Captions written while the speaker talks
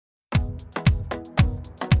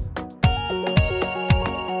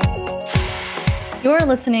You're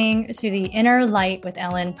listening to the Inner Light with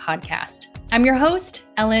Ellen podcast. I'm your host,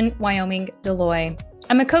 Ellen Wyoming Deloy.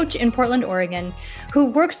 I'm a coach in Portland, Oregon, who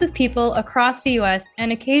works with people across the US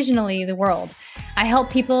and occasionally the world. I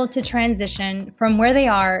help people to transition from where they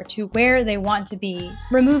are to where they want to be,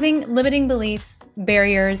 removing limiting beliefs,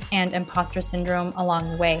 barriers, and imposter syndrome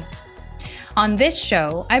along the way. On this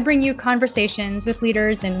show, I bring you conversations with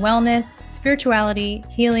leaders in wellness, spirituality,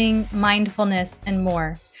 healing, mindfulness, and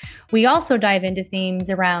more. We also dive into themes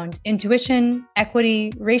around intuition,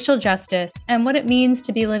 equity, racial justice, and what it means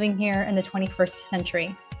to be living here in the 21st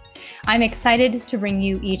century. I'm excited to bring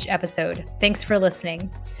you each episode. Thanks for listening.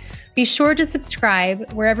 Be sure to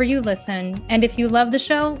subscribe wherever you listen, and if you love the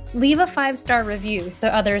show, leave a 5-star review so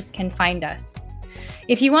others can find us.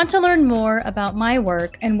 If you want to learn more about my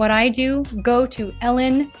work and what I do, go to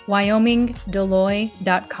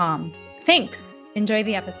ellenwyomingdeloy.com. Thanks. Enjoy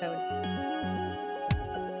the episode.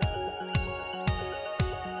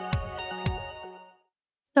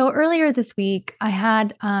 So earlier this week, I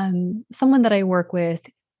had someone that I work with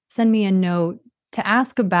send me a note to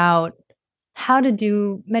ask about how to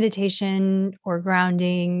do meditation or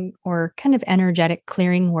grounding or kind of energetic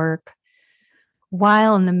clearing work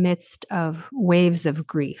while in the midst of waves of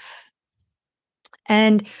grief.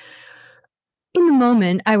 And in the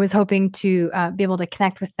moment, I was hoping to be able to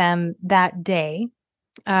connect with them that day.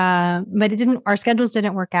 But our schedules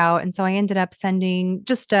didn't work out. And so I ended up sending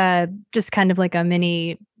just kind of like a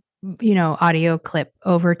mini, audio clip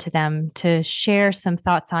over to them to share some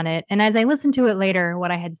thoughts on it. And as I listened to it later,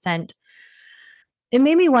 what I had sent, it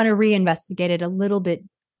made me want to reinvestigate it a little bit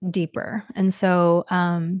deeper. And so,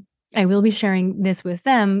 I will be sharing this with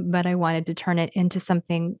them, but I wanted to turn it into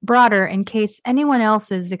something broader in case anyone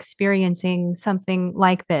else is experiencing something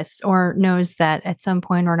like this or knows that at some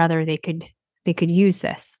point or another they could use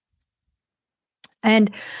this.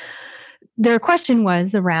 And their question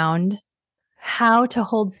was around how to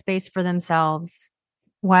hold space for themselves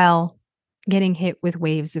while getting hit with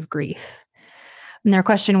waves of grief. And their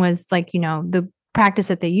question was the practice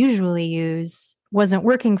that they usually use wasn't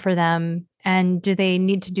working for them. And do they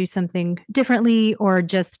need to do something differently or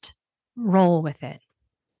just roll with it?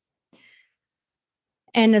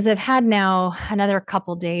 And as I've had now another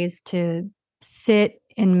couple days to sit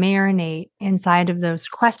and marinate inside of those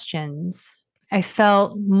questions, I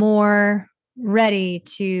felt more ready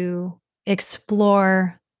to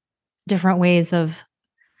explore different ways of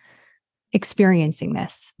experiencing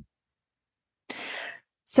this.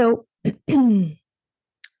 So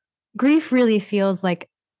grief really feels like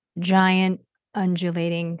giant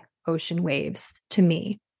undulating ocean waves to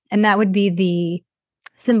me. And that would be the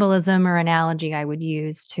symbolism or analogy I would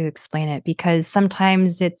use to explain it, because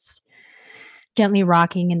sometimes it's gently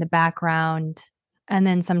rocking in the background, and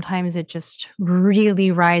then sometimes it just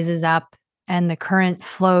really rises up and the current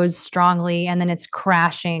flows strongly, and then it's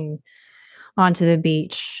crashing onto the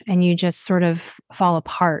beach and you just sort of fall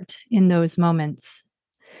apart in those moments.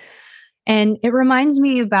 And it reminds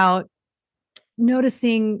me about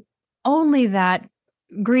noticing only that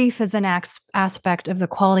grief is an aspect of the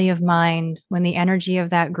quality of mind when the energy of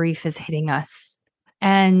that grief is hitting us.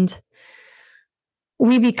 And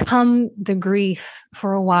we become the grief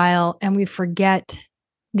for a while and we forget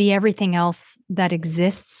the everything else that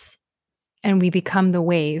exists, and we become the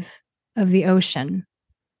wave of the ocean,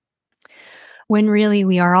 when really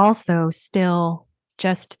we are also still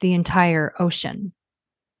just the entire ocean.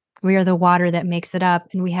 We are the water that makes it up,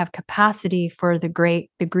 and we have capacity for the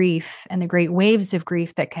grief and the great waves of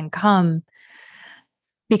grief that can come,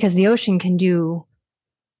 because the ocean can do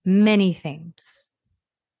many things.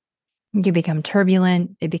 It can become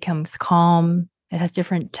turbulent, it becomes calm, it has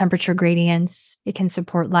different temperature gradients, it can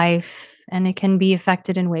support life, and it can be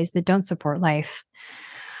affected in ways that don't support life.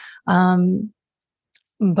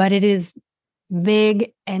 But it is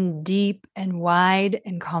big and deep and wide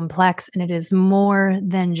and complex, and it is more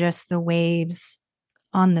than just the waves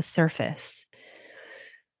on the surface.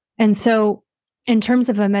 And so, in terms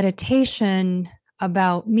of a meditation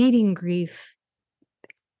about meeting grief,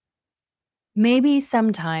 maybe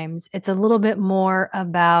sometimes it's a little bit more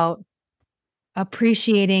about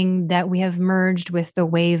appreciating that we have merged with the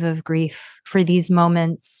wave of grief for these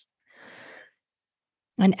moments.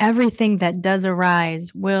 And everything that does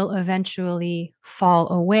arise will eventually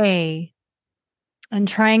fall away. And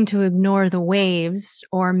trying to ignore the waves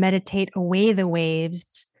or meditate away the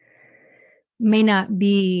waves may not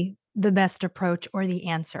be the best approach or the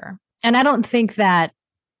answer. And I don't think that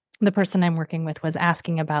the person I'm working with was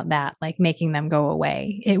asking about that, like making them go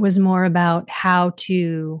away. It was more about how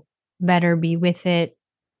to better be with it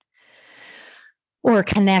or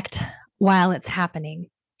connect while it's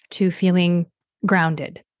happening, to feeling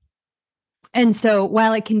grounded. And so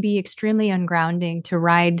while it can be extremely ungrounding to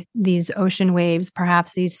ride these ocean waves,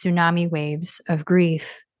 perhaps these tsunami waves of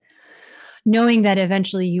grief, knowing that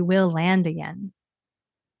eventually you will land again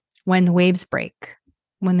when the waves break,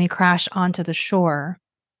 when they crash onto the shore,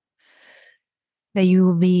 that you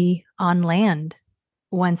will be on land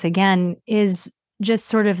once again is just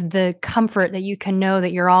sort of the comfort that you can know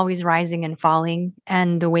that you're always rising and falling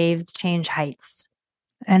and the waves change heights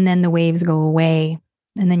and then the waves go away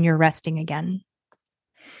and then you're resting again.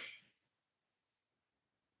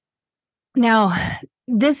 Now,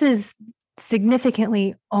 this is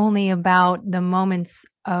significantly only about the moments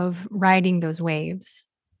of riding those waves.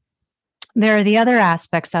 There are the other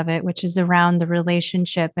aspects of it, which is around the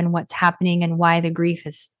relationship and what's happening and why the grief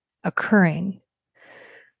is occurring.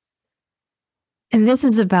 And this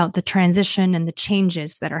is about the transition and the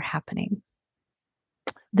changes that are happening.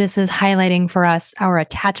 This is highlighting for us our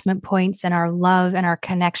attachment points and our love and our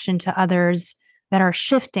connection to others that are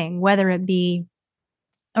shifting, whether it be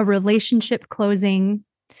a relationship closing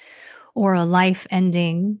or a life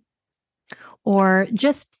ending or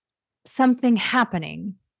just something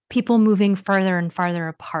happening, people moving farther and farther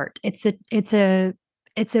apart. It's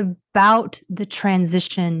about the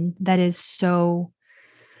transition that is so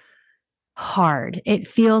hard. It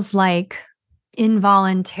feels like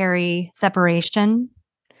involuntary separation.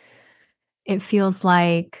 It feels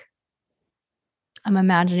like I'm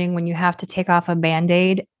imagining when you have to take off a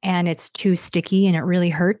Band-Aid and it's too sticky and it really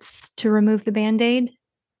hurts to remove the Band-Aid.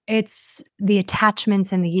 It's the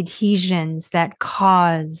attachments and the adhesions that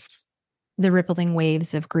cause the rippling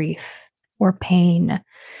waves of grief or pain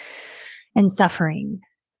and suffering.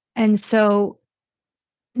 And so,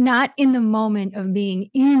 not in the moment of being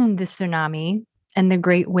in the tsunami and the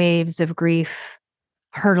great waves of grief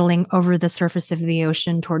hurtling over the surface of the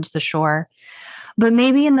ocean towards the shore, but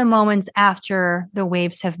maybe in the moments after the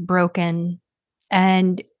waves have broken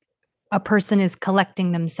and a person is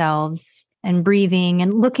collecting themselves and breathing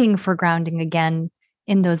and looking for grounding again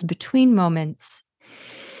in those between moments,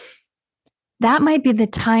 that might be the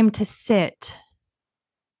time to sit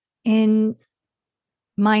in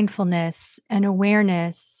mindfulness and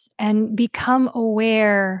awareness and become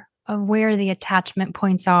aware of where the attachment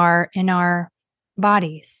points are in our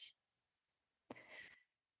bodies.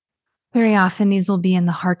 Very often, these will be in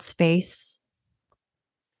the heart space,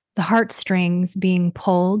 the heartstrings being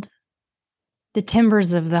pulled, the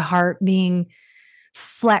timbers of the heart being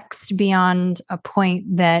flexed beyond a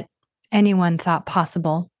point that anyone thought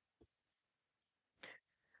possible.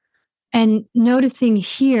 And noticing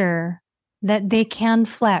here that they can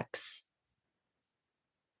flex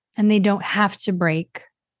and they don't have to break,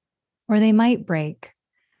 or they might break,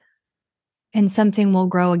 and something will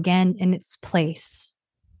grow again in its place.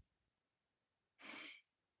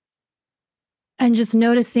 And just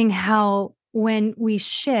noticing how when we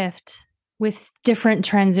shift with different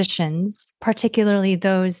transitions, particularly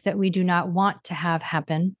those that we do not want to have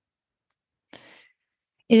happen,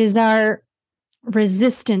 it is our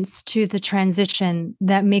resistance to the transition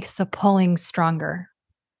that makes the pulling stronger.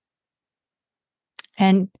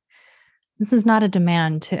 And this is not a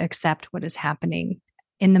demand to accept what is happening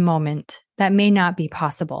in the moment. That may not be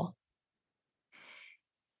possible.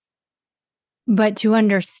 But to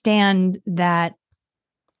understand that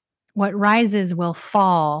what rises will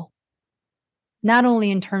fall, not only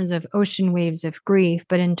in terms of ocean waves of grief,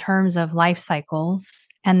 but in terms of life cycles,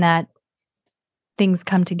 and that things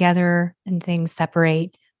come together and things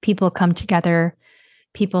separate. People come together,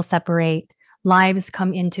 people separate, lives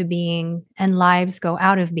come into being, and lives go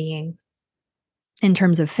out of being in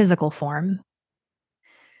terms of physical form.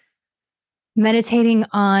 Meditating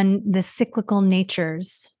on the cyclical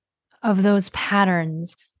natures of those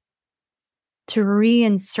patterns to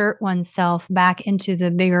reinsert oneself back into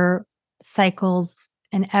the bigger cycles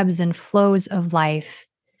and ebbs and flows of life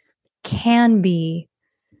can be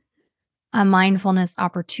a mindfulness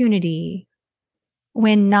opportunity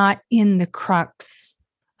when not in the crux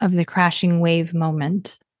of the crashing wave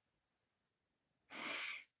moment.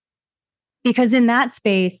 Because in that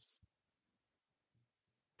space,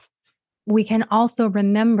 we can also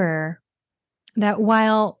remember that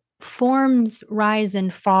while forms rise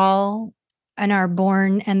and fall and are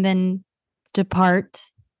born and then depart,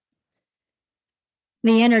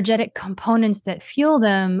 the energetic components that fuel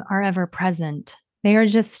them are ever present. They are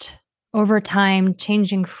just over time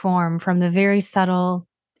changing form from the very subtle,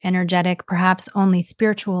 energetic, perhaps only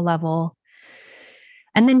spiritual level,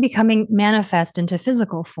 and then becoming manifest into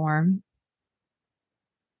physical form.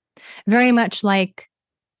 Very much like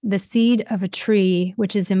the seed of a tree,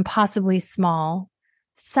 which is impossibly small,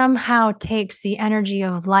 somehow takes the energy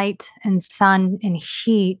of light and sun and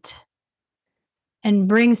heat and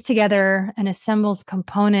brings together and assembles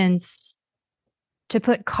components to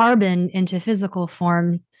put carbon into physical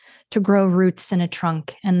form to grow roots in a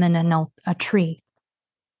trunk and then in a tree.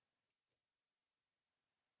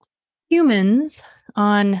 Humans,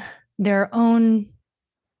 on their own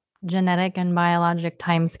genetic and biologic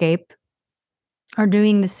timescape, are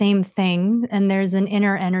doing the same thing. And there's an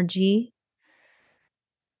inner energy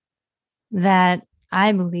that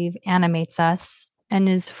I believe animates us and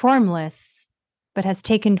is formless, but has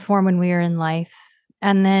taken form when we are in life,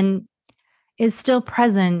 and then is still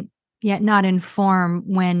present, yet not in form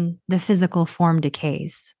when the physical form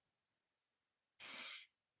decays.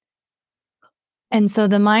 And so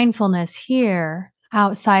the mindfulness here,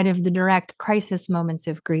 outside of the direct crisis moments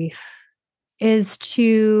of grief, is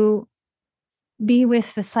to be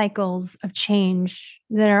with the cycles of change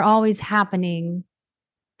that are always happening,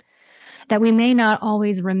 that we may not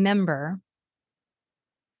always remember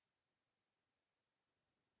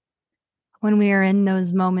when we are in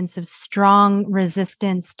those moments of strong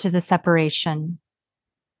resistance to the separation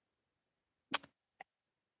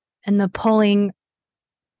and the pulling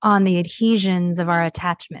on the adhesions of our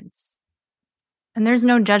attachments. And there's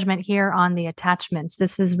no judgment here on the attachments.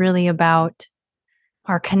 This is really about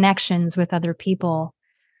our connections with other people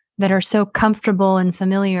that are so comfortable and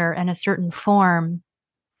familiar in a certain form,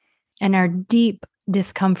 and our deep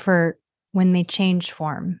discomfort when they change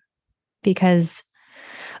form because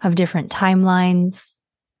of different timelines,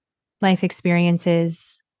 life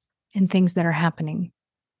experiences, and things that are happening.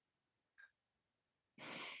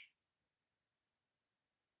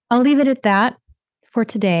 I'll leave it at that for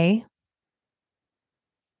today.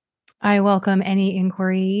 I welcome any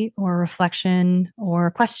inquiry or reflection or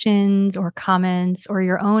questions or comments or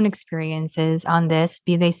your own experiences on this,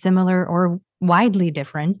 be they similar or widely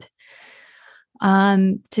different,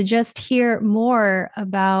 to just hear more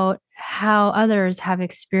about how others have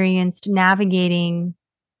experienced navigating,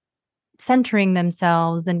 centering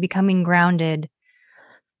themselves, and becoming grounded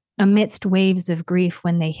amidst waves of grief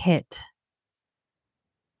when they hit.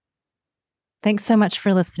 Thanks so much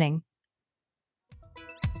for listening.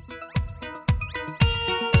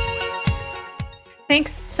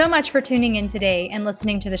 Thanks so much for tuning in today and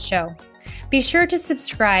listening to the show. Be sure to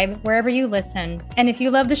subscribe wherever you listen. And if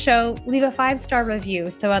you love the show, leave a 5-star review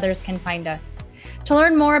so others can find us. To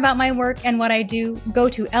learn more about my work and what I do, go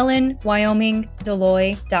to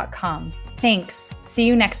ellenwyomingdeloy.com. Thanks. See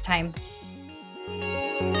you next time.